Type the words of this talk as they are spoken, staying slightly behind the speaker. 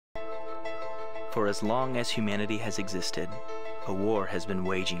For as long as humanity has existed, a war has been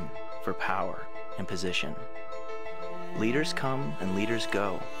waging for power and position. Leaders come and leaders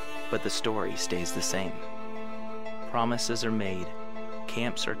go, but the story stays the same. Promises are made,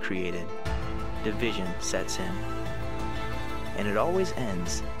 camps are created, division sets in, and it always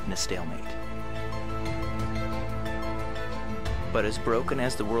ends in a stalemate. But as broken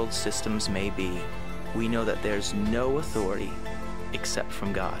as the world's systems may be, we know that there's no authority except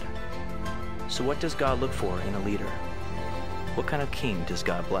from God. So what does God look for in a leader? What kind of king does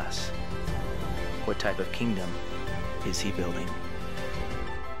God bless? What type of kingdom is he building?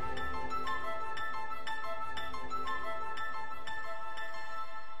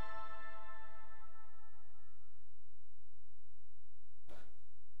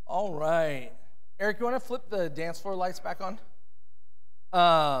 All right. Eric, you want to flip the dance floor lights back on?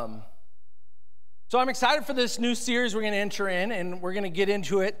 So I'm excited for this new series we're going to enter in, and we're going to get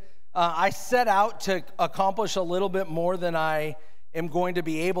into it. I set out to accomplish a little bit more than I am going to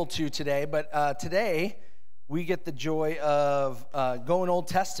be able to today, but today we get the joy of going Old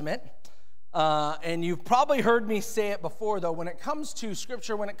Testament. And you've probably heard me say it before, though. When it comes to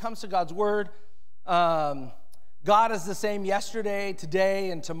Scripture, when it comes to God's Word, God is the same yesterday,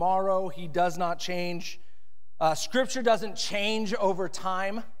 today, and tomorrow. He does not change. Scripture doesn't change over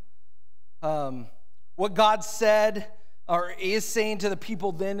time. What God said or is saying to the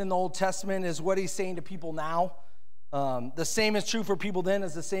people then in the Old Testament is what he's saying to people now. The same is true for people then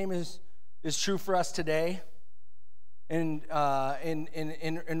as the same is true for us today. And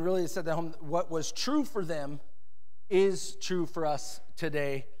really it said that what was true for them is true for us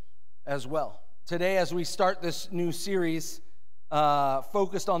today as well. Today, as we start this new series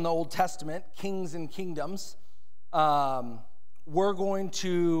focused on the Old Testament, Kings and Kingdoms, we're going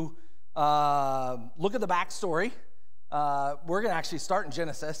to look at the backstory. We're going to actually start in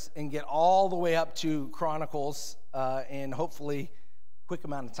Genesis and get all the way up to Chronicles in hopefully quick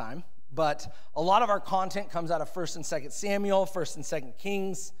amount of time. But a lot of our content comes out of 1st and 2nd Samuel, 1st and 2nd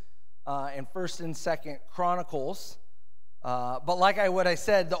Kings, and 1st and 2nd Chronicles. But like what I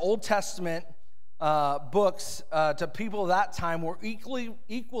said, the Old Testament books to people of that time were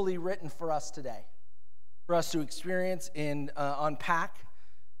equally written for us today, for us to experience and unpack.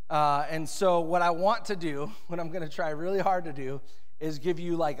 And so what I want to do, what I'm going to try really hard to do, is give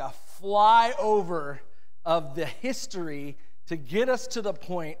you like a flyover of the history to get us to the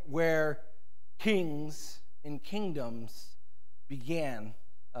point where kings and kingdoms began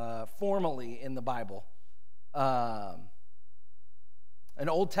formally in the Bible. An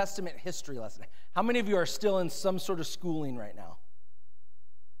Old Testament history lesson. How many of you are still in some sort of schooling right now?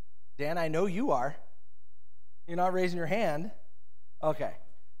 Dan, I know you are. You're not raising your hand. Okay.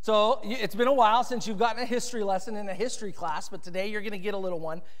 So it's been a while since you've gotten a history lesson in a history class, but today you're going to get a little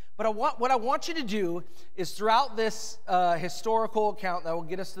one. But what I want you to do is throughout this historical account that will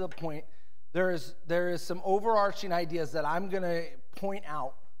get us to the point, there is some overarching ideas that I'm going to point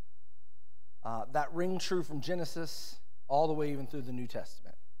out that ring true from Genesis all the way even through the New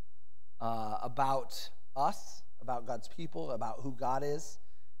Testament about us, about God's people, about who God is.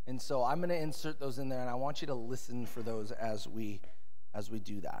 And so I'm going to insert those in there, and I want you to listen for those as we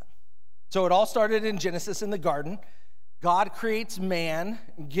do that. So it all started in Genesis in the garden. God creates man,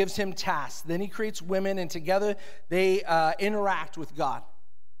 gives him tasks. Then he creates women, and together they interact with God.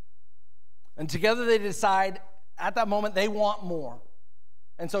 And together they decide at that moment they want more.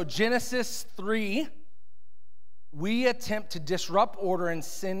 And so Genesis 3, we attempt to disrupt order and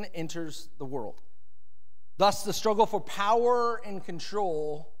sin enters the world. Thus the struggle for power and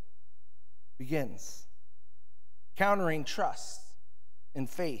control begins, countering trust and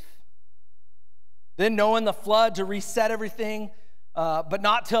faith. Then Noah and the flood to reset everything, but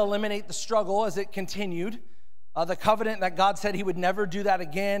not to eliminate the struggle as it continued. The covenant that God said he would never do that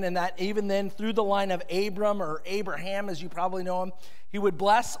again, and that even then through the line of Abram or Abraham, as you probably know him, he would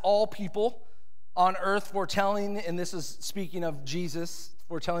bless all people on earth, foretelling, and this is speaking of Jesus,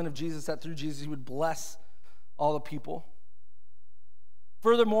 foretelling of Jesus, that through Jesus he would bless all the people.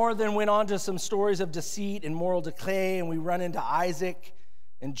 Furthermore, then went on to some stories of deceit and moral decay, and we run into Isaac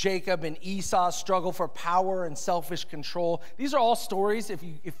and Jacob and Esau's struggle for power and selfish control. These are all stories.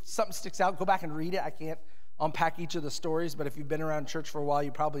 If something sticks out, go back and read it. I can't unpack each of the stories, but if you've been around church for a while,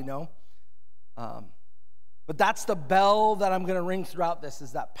 you probably know. But that's the bell that I'm going to ring throughout this,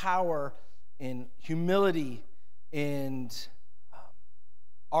 is that power and humility and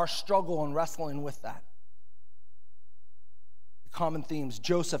our struggle and wrestling with that. The common themes,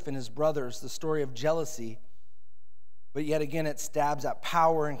 Joseph and his brothers, the story of jealousy, but yet again it stabs at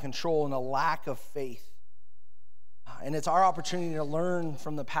power and control and a lack of faith. And it's our opportunity to learn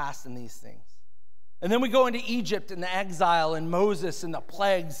from the past in these things. And then we go into Egypt and the exile and Moses and the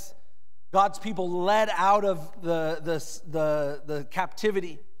plagues. God's people led out of the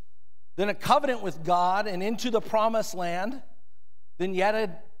captivity. Then a covenant with God and into the promised land. Then yet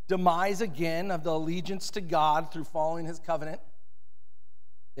a demise again of the allegiance to God through following his covenant.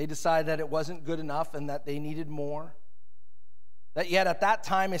 They decided that it wasn't good enough and that they needed more. That yet at that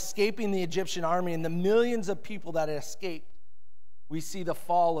time, escaping the Egyptian army and the millions of people that escaped, we see the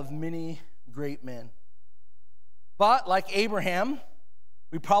fall of many great men. But like Abraham,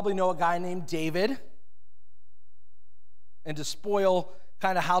 we probably know a guy named David. And to spoil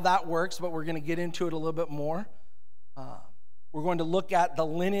kind of how that works, but we're going to get into it a little bit more. We're going to look at the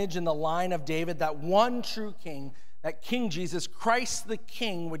lineage and the line of David, that one true king, that King Jesus, Christ the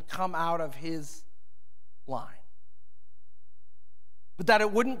King, would come out of his line. But that it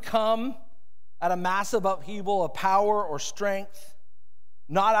wouldn't come at a massive upheaval of power or strength,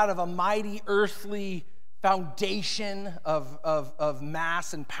 not out of a mighty earthly foundation of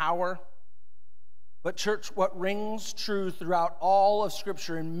mass and power. But church, what rings true throughout all of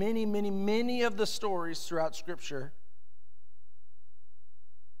Scripture and many, many, many of the stories throughout Scripture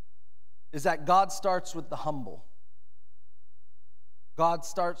is that God starts with the humble. God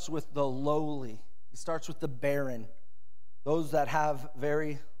starts with the lowly. He starts with the barren, those that have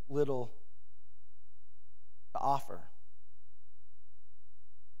very little to offer.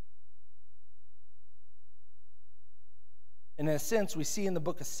 And in a sense, we see in the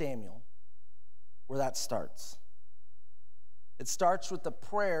book of Samuel where that starts. It starts with the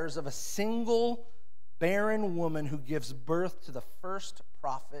prayers of a single barren woman who gives birth to the first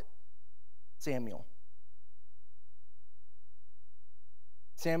prophet, Samuel.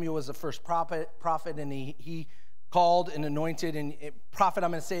 Samuel was the first prophet, and he called and anointed. And prophet,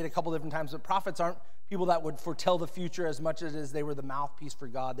 I'm going to say it a couple different times, but prophets aren't people that would foretell the future as much as they were the mouthpiece for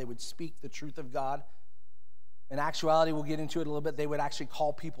God. They would speak the truth of God. In actuality, we'll get into it a little bit, they would actually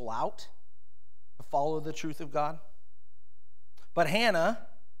call people out to follow the truth of God. But Hannah,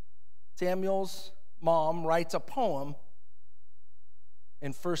 Samuel's mom, writes a poem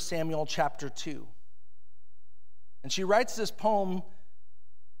in 1 Samuel chapter 2. And she writes this poem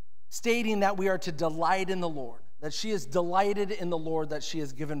stating that we are to delight in the Lord, that she is delighted in the Lord, that she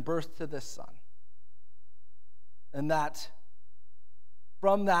has given birth to this son. And that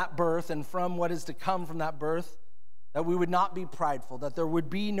from that birth and from what is to come from that birth, that we would not be prideful, that there would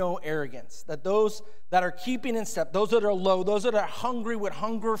be no arrogance, that those that are keeping in step, those that are low, those that are hungry would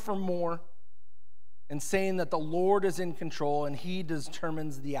hunger for more, and saying that the Lord is in control and he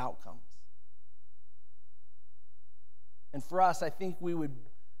determines the outcomes. And for us, I think it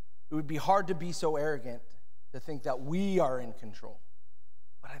would be hard to be so arrogant to think that we are in control.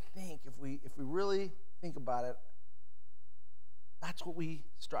 But I think if we really think about it, that's what we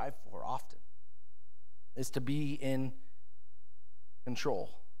strive for often, is to be in control.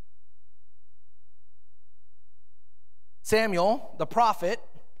 Samuel, the prophet,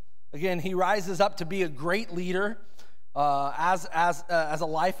 again, he rises up to be a great leader as a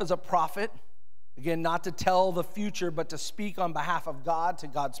life as a prophet. Again, not to tell the future, but to speak on behalf of God to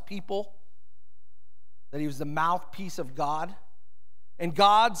God's people. That he was the mouthpiece of God. And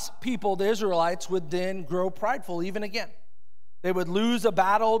God's people, the Israelites, would then grow prideful even again. They would lose a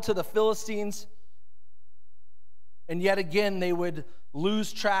battle to the Philistines. And yet again, they would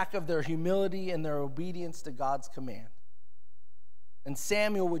lose track of their humility and their obedience to God's command. And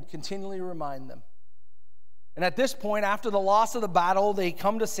Samuel would continually remind them. And at this point, after the loss of the battle, they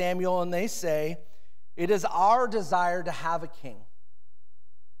come to Samuel and they say, "It is our desire to have a king."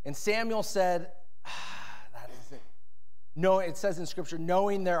 And Samuel said, that isn't. No, it says in Scripture,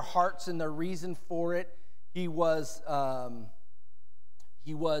 knowing their hearts and their reason for it, he was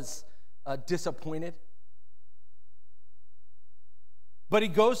disappointed. But he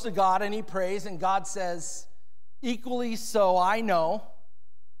goes to God and he prays, and God says, "Equally so, I know,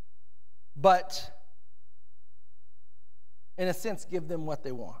 but in a sense, give them what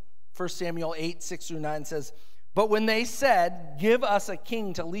they want." 1 Samuel 8, 6-9 says, "But when they said, 'Give us a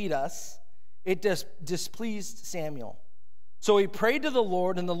king to lead us,' it displeased Samuel. So he prayed to the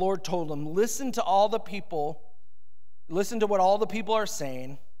Lord, and the Lord told him, 'Listen to all the people. Listen to what all the people are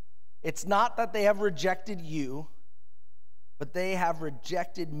saying. It's not that they have rejected you, but they have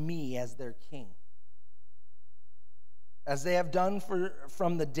rejected me as their king, as they have done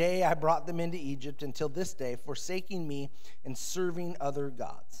from the day I brought them into Egypt until this day, forsaking me and serving other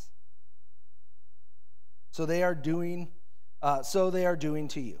gods. So they are doing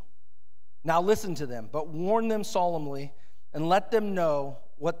to you. Now listen to them, but warn them solemnly, and let them know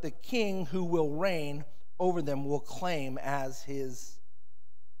what the king who will reign over them will claim as his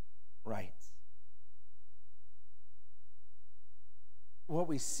rights.'"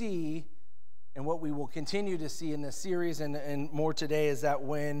 we see and what we will continue to see in this series and more today is that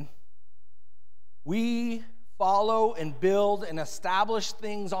when we follow and build and establish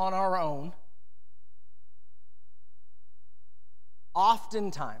things on our own,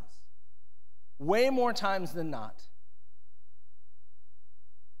 oftentimes, way more times than not,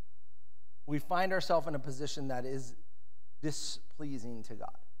 we find ourselves in a position that is displeasing to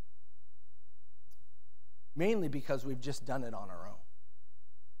God. Mainly because we've just done it on our own.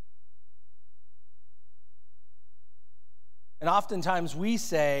 And oftentimes we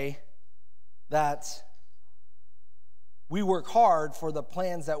say that we work hard for the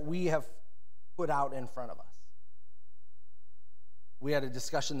plans that we have put out in front of us. We had a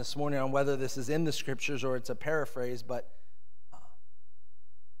discussion this morning on whether this is in the scriptures or it's a paraphrase, but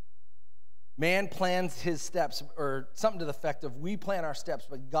man plans his steps, or something to the effect of we plan our steps,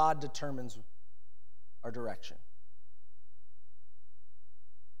 but God determines our direction.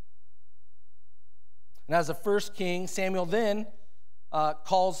 And as the first king, Samuel then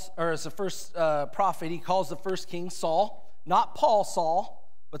as the first prophet, he calls the first king Saul, not Paul Saul,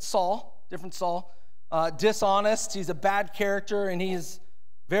 but Saul, different Saul, dishonest. He's a bad character, and he's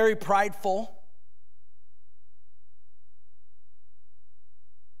very prideful.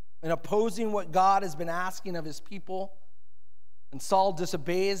 And opposing what God has been asking of his people. And Saul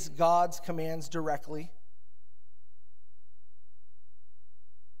disobeys God's commands directly.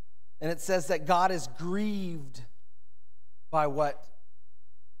 And it says that God is grieved by what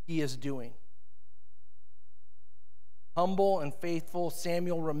he is doing. Humble and faithful,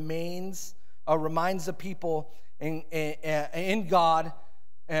 Samuel reminds the people in God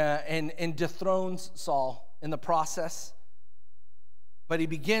and dethrones Saul in the process. But he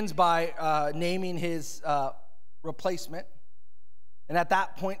begins by naming his replacement. And at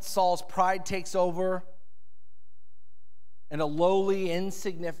that point, Saul's pride takes over, and a lowly,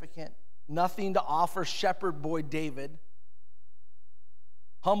 insignificant, nothing to offer shepherd boy David,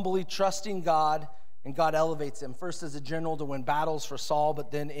 humbly trusting God, and God elevates him, first as a general to win battles for Saul,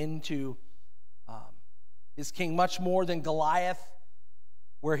 but then into his king, much more than Goliath,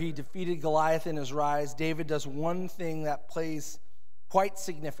 where he defeated Goliath in his rise. David does one thing that plays quite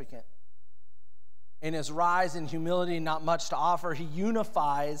significant. In his rise in humility, not much to offer, he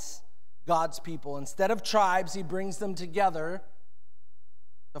unifies God's people. Instead of tribes, he brings them together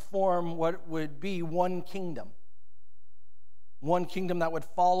to form what would be one kingdom. One kingdom that would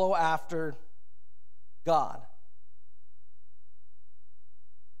follow after God.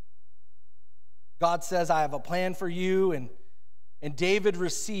 God says, I have a plan for you, and David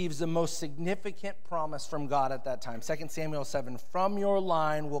receives the most significant promise from God at that time. 2 Samuel 7, from your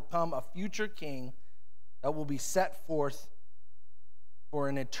line will come a future king that will be set forth for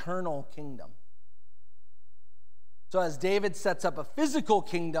an eternal kingdom. So as David sets up a physical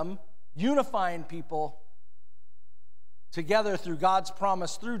kingdom, unifying people together through God's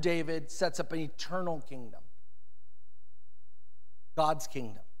promise through David, sets up an eternal kingdom. God's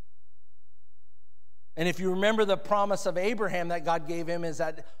kingdom. And if you remember the promise of Abraham that God gave him is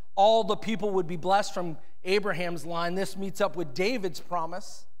that all the people would be blessed from Abraham's line. This meets up with David's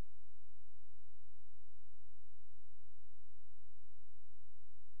promise.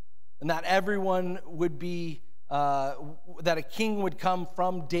 And that everyone would be, that a king would come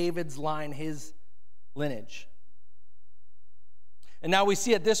from David's line, his lineage. And now we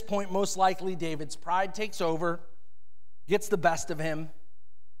see at this point, most likely, David's pride takes over, gets the best of him.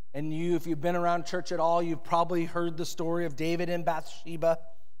 And you, if you've been around church at all, you've probably heard the story of David and Bathsheba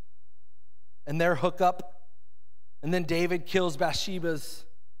and their hookup. And then David kills Bathsheba's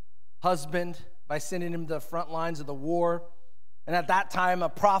husband by sending him to the front lines of the war. And at that time, a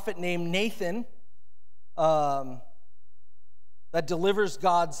prophet named Nathan that delivers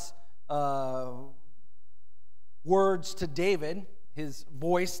God's words to David, his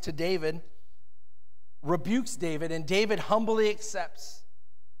voice to David, rebukes David, and David humbly accepts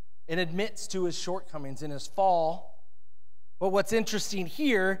and admits to his shortcomings in his fall. But what's interesting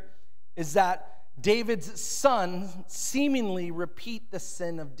here is that David's sons seemingly repeat the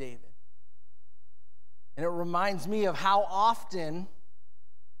sin of David. And it reminds me of how often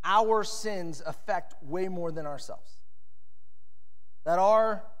our sins affect way more than ourselves. That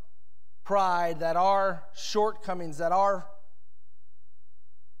our pride, that our shortcomings, that our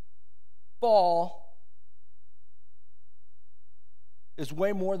fall is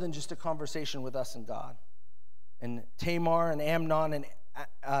way more than just a conversation with us and God. And Tamar and Amnon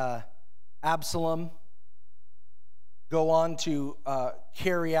and Absalom go on to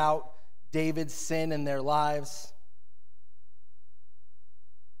carry out David's sin in their lives.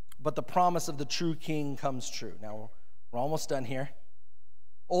 But the promise of the true king comes true. Now, we're almost done here.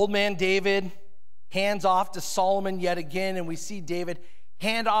 Old man David hands off to Solomon yet again, and we see David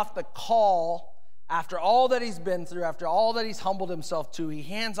hand off the call after all that he's been through, after all that he's humbled himself to. He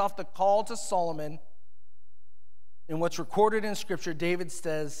hands off the call to Solomon. In what's recorded in Scripture, David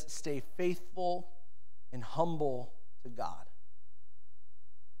says, stay faithful and humble to God.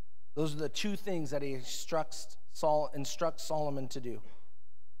 Those are the two things that he instructs Solomon to do.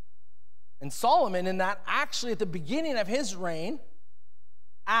 And Solomon, in that, actually at the beginning of his reign,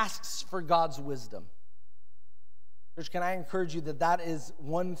 asks for God's wisdom. Church, can I encourage you that that is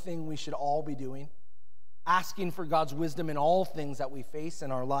one thing we should all be doing? Asking for God's wisdom in all things that we face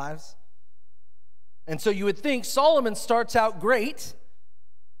in our lives. And so you would think Solomon starts out great,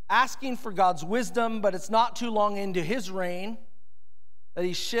 asking for God's wisdom, but it's not too long into his reign that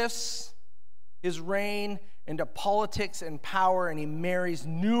he shifts his reign into politics and power, and he marries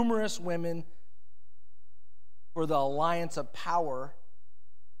numerous women for the alliance of power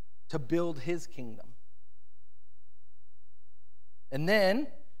to build his kingdom. And then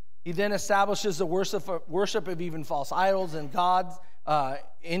he then establishes the worship of even false idols and gods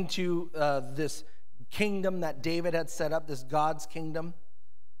into this kingdom that David had set up, this God's kingdom,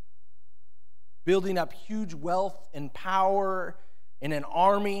 building up huge wealth and power and an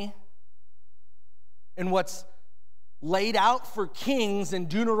army. And what's laid out for kings in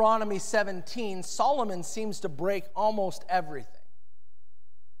Deuteronomy 17, Solomon seems to break almost everything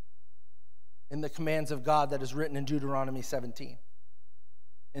in the commands of God that is written in Deuteronomy 17.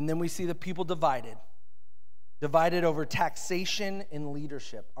 And then we see the people divided over taxation and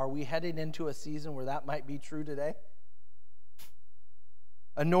leadership. Are we headed into a season where that might be true today?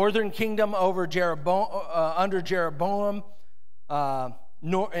 A northern kingdom over under Jeroboam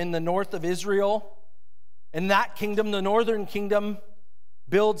in the north of Israel. In that kingdom, the northern kingdom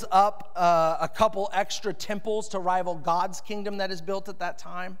builds up a couple extra temples to rival God's kingdom that is built at that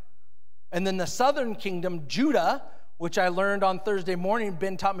time. And then the southern kingdom, Judah, which I learned on Thursday morning,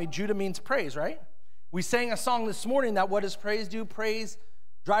 Ben taught me Judah means praise, right? We sang a song this morning that what does praise do? Praise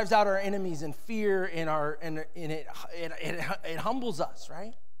drives out our enemies and fear and it humbles us,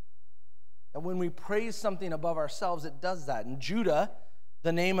 right? That when we praise something above ourselves, it does that. And Judah,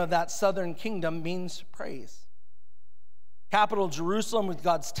 the name of that southern kingdom, means praise. Capital Jerusalem with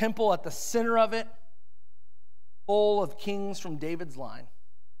God's temple at the center of it, full of kings from David's line.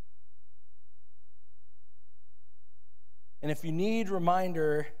 And if you need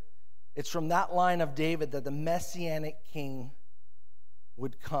reminder, it's from that line of David that the Messianic king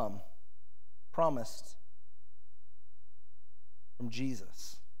would come, promised from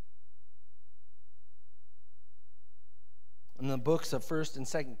Jesus. In the books of 1st and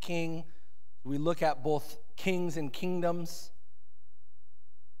 2nd King, we look at both kings and kingdoms.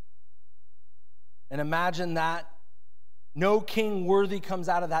 And imagine that no king worthy comes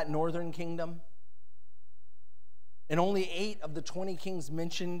out of that northern kingdom. And only 8 of the 20 kings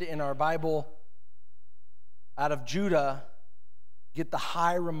mentioned in our Bible out of Judah get the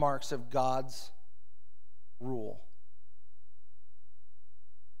high remarks of God's rule.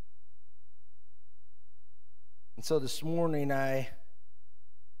 And so this morning I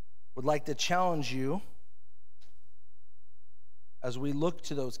would like to challenge you as we look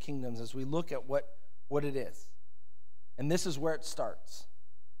to those kingdoms, as we look at what it is. And this is where it starts.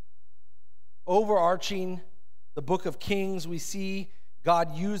 Overarching the book of Kings, we see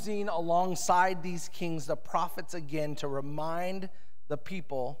God using alongside these kings the prophets again to remind the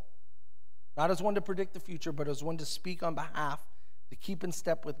people, not as one to predict the future, but as one to speak on behalf, to keep in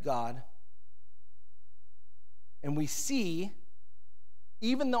step with God. And we see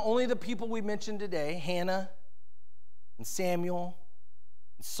even only the people we mentioned today, Hannah and Samuel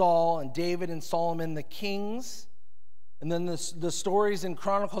and Saul and David and Solomon, the kings. And then the stories and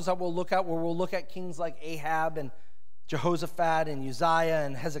chronicles that we'll look at, where we'll look at kings like Ahab and Jehoshaphat and Uzziah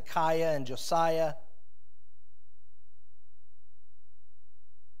and Hezekiah and Josiah.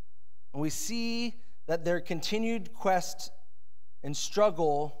 And we see that their continued quest and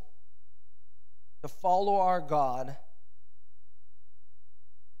struggle to follow our God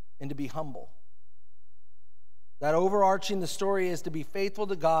and to be humble. That overarching the story is to be faithful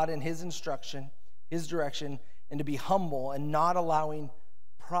to God and His instruction, His direction, and to be humble and not allowing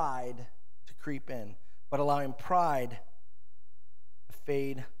pride to creep in, but allowing pride to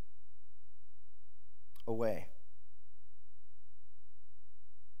fade away.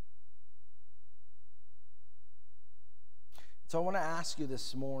 So I want to ask you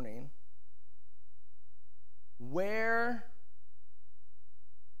this morning, where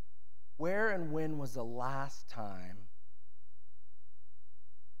and when was the last time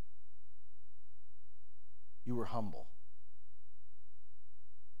you were humble?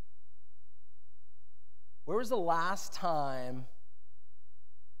 Where was the last time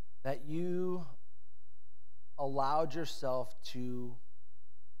that you allowed yourself to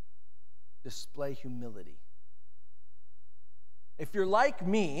display humility? If you're like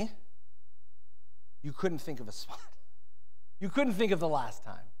me, you couldn't think of a spot. You couldn't think of the last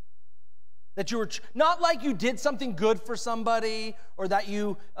time that you were, not like you did something good for somebody or that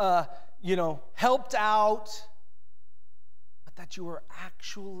you, helped out, but that you were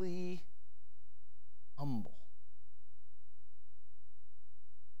actually humble.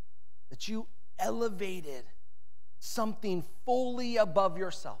 That you elevated something fully above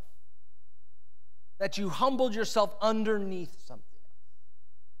yourself. That you humbled yourself underneath something.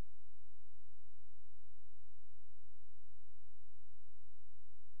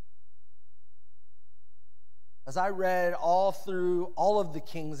 As I read all through all of the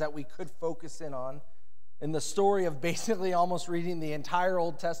kings that we could focus in on, in the story of basically almost reading the entire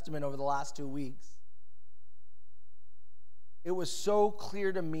Old Testament over the last 2 weeks, it was so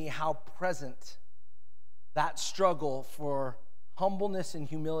clear to me how present that struggle for humbleness and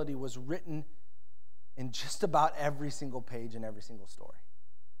humility was written in just about every single page and every single story.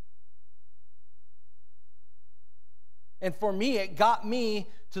 And for me, it got me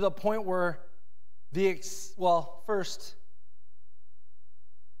to the point where first,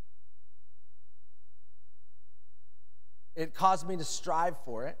 it caused me to strive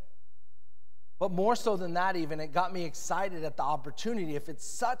for it. But more so than that even, it got me excited at the opportunity. If it's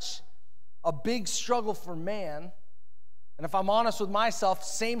such a big struggle for man, and if I'm honest with myself,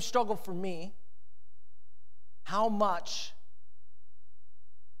 same struggle for me, how much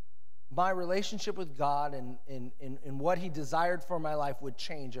my relationship with God and what He desired for my life would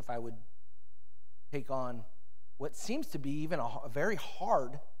change if I would take on what seems to be even a very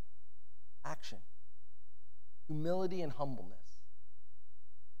hard action. Humility and humbleness.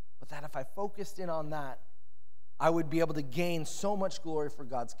 But that if I focused in on that, I would be able to gain so much glory for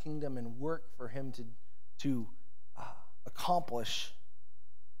God's kingdom and work for Him to accomplish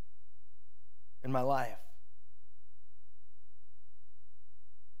in my life.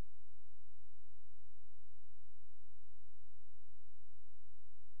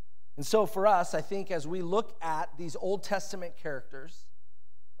 And so for us, I think as we look at these Old Testament characters,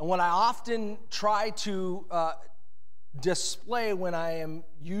 and what I often try to display when I am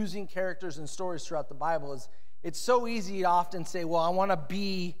using characters and stories throughout the Bible is it's so easy to often say, well, I want to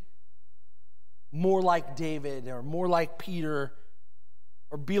be more like David or more like Peter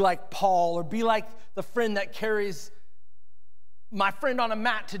or be like Paul or be like the friend that carries my friend on a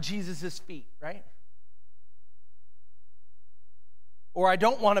mat to Jesus' feet, right? Or I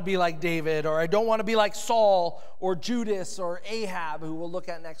don't want to be like David, or I don't want to be like Saul or Judas or Ahab, who we'll look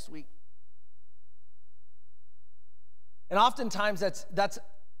at next week. And oftentimes that's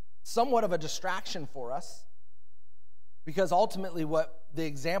somewhat of a distraction for us, because ultimately what the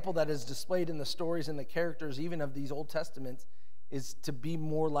example that is displayed in the stories and the characters, even of these Old Testaments, is to be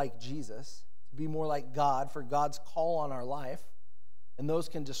more like Jesus, to be more like God, for God's call on our life. And those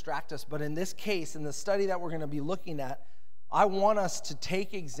can distract us. But in this case, in the study that we're going to be looking at, I want us to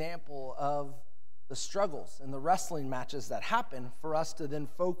take example of the struggles and the wrestling matches that happen for us to then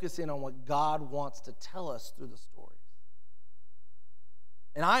focus in on what God wants to tell us through the stories.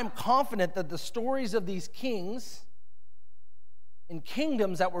 And I am confident that the stories of these kings and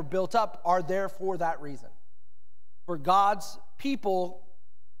kingdoms that were built up are there for that reason. For God's people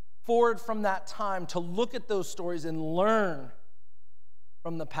forward from that time to look at those stories and learn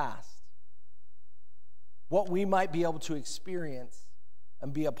from the past what we might be able to experience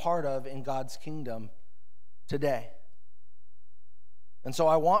and be a part of in God's kingdom today. And so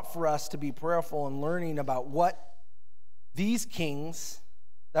I want for us to be prayerful in learning about what these kings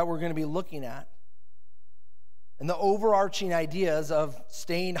that we're going to be looking at and the overarching ideas of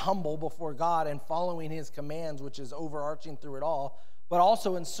staying humble before God and following His commands, which is overarching through it all, but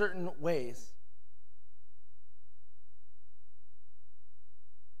also in certain ways.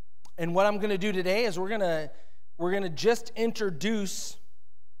 And what I'm going to do today is we're going to just introduce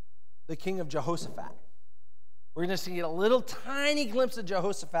the king of Jehoshaphat. We're going to see a little tiny glimpse of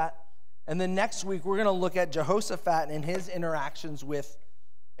Jehoshaphat, and then next week we're going to look at Jehoshaphat and his interactions with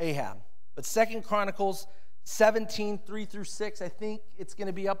Ahab. But 2 Chronicles 17, 3-6, I think it's going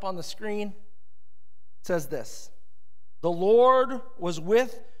to be up on the screen. It says this: "The Lord was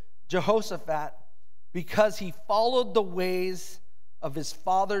with Jehoshaphat because he followed the ways of his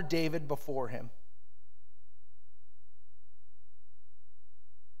father David before him."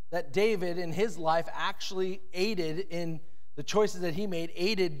 That David in his life actually aided in the choices that he made,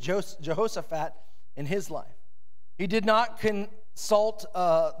 aided Jehoshaphat in his life. He did not consult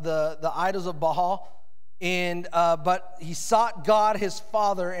the idols of Baal But he sought God his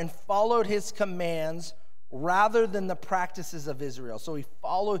Father and followed his commands rather than the practices of Israel. So he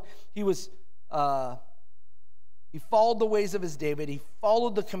followed the ways of his David. He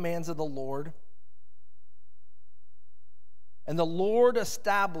followed the commands of the Lord. And the Lord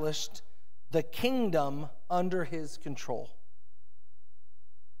established the kingdom under his control.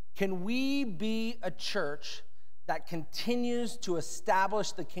 Can we be a church that continues to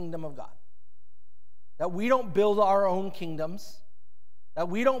establish the kingdom of God? That we don't build our own kingdoms, that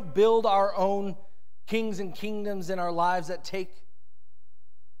we don't build our own kings and kingdoms in our lives that take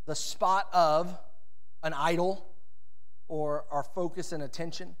the spot of an idol or our focus and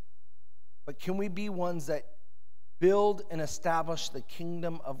attention, but can we be ones that build and establish the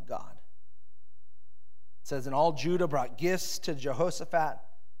kingdom of God? It says, and all Judah brought gifts to Jehoshaphat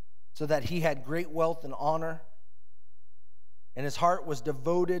so that he had great wealth and honor, and his heart was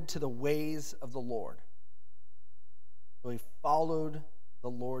devoted to the ways of the Lord. So he followed the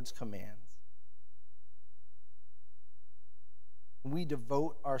Lord's commands. We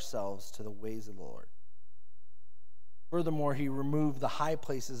devote ourselves to the ways of the Lord. Furthermore, he removed the high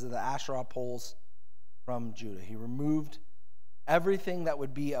places of the Asherah poles from Judah. He removed everything that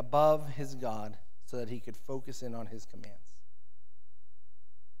would be above his God so that he could focus in on his commands.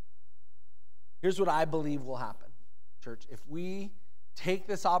 Here's what I believe will happen, church. If we take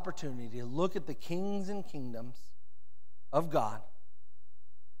this opportunity to look at the kings and kingdoms of God,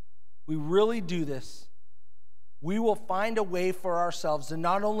 we really do this, we will find a way for ourselves to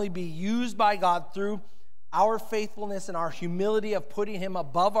not only be used by God through our faithfulness and our humility of putting him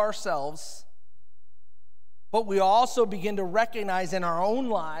above ourselves, but we also begin to recognize in our own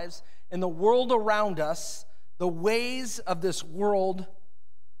lives, in the world around us, the ways of this world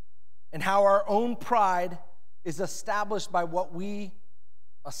and how our own pride is established by what we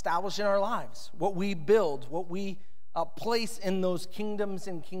establish in our lives, what we build, what we place in those kingdoms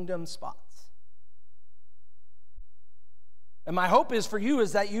and kingdom spots. And my hope is for you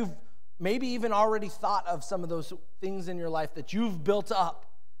is that you've maybe even already thought of some of those things in your life that you've built up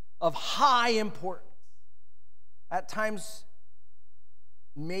of high importance. At times,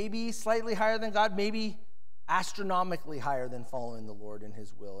 maybe slightly higher than God, maybe astronomically higher than following the Lord and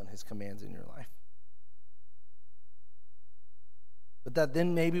his will and his commands in your life. But that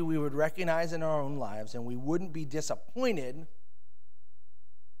then maybe we would recognize in our own lives and we wouldn't be disappointed,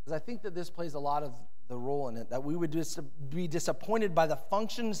 because I think that this plays a lot of the role in it, that we would just be disappointed by the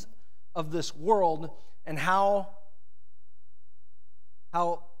functions of this world and how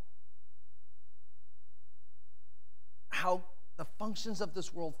the functions of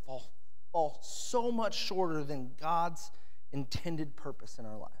this world fall so much shorter than God's intended purpose in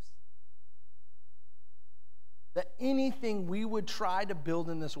our lives. That anything we would try to build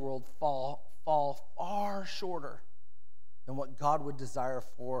in this world fall far shorter than what God would desire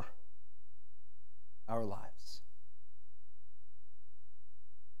for our lives.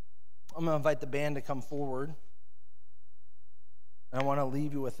 I'm going to invite the band to come forward. And I want to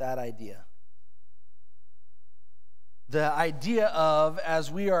leave you with that idea. The idea of,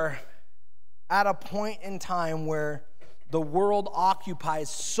 as we are at a point in time where the world occupies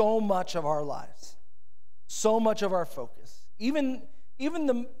so much of our lives, so much of our focus, even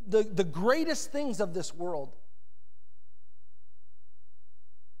the greatest things of this world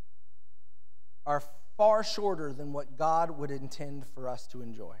are far shorter than what God would intend for us to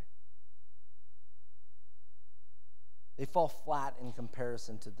enjoy. They fall flat in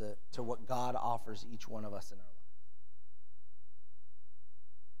comparison to what God offers each one of us in our lives.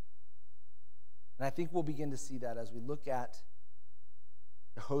 And I think we'll begin to see that as we look at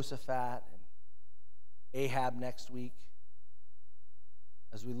Jehoshaphat and Ahab next week,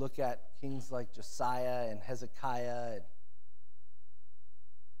 as we look at kings like Josiah and Hezekiah,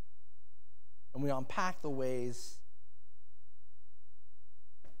 and we unpack the ways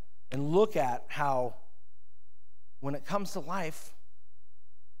and look at how when it comes to life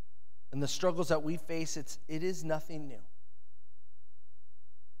and the struggles that we face, it is nothing new.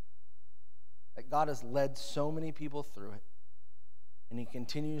 That God has led so many people through it, and he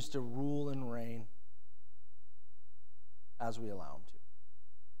continues to rule and reign as we allow him to.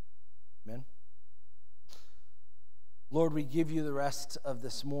 Amen. Lord, we give you the rest of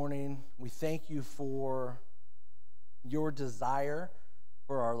this morning. We thank you for your desire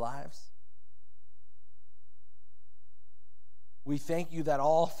for our lives. We thank you that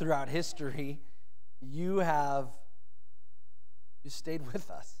all throughout history, you stayed with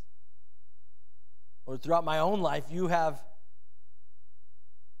us. Lord, throughout my own life, you have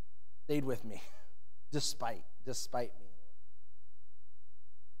stayed with me, despite me, Lord.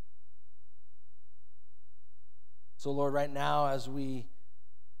 So, Lord, right now, as we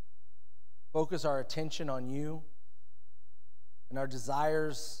focus our attention on you and our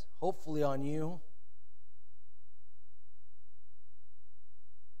desires, hopefully, on you,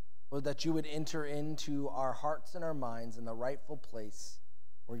 Lord, that you would enter into our hearts and our minds in the rightful place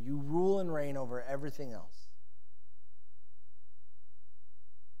where you rule and reign over everything else.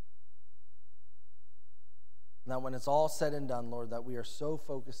 And that when it's all said and done, Lord, that we are so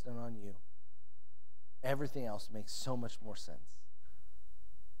focused in on you, everything else makes so much more sense.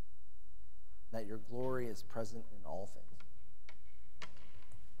 That your glory is present in all things.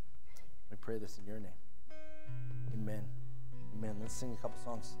 We pray this in your name. Amen. Amen. Let's sing a couple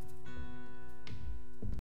songs.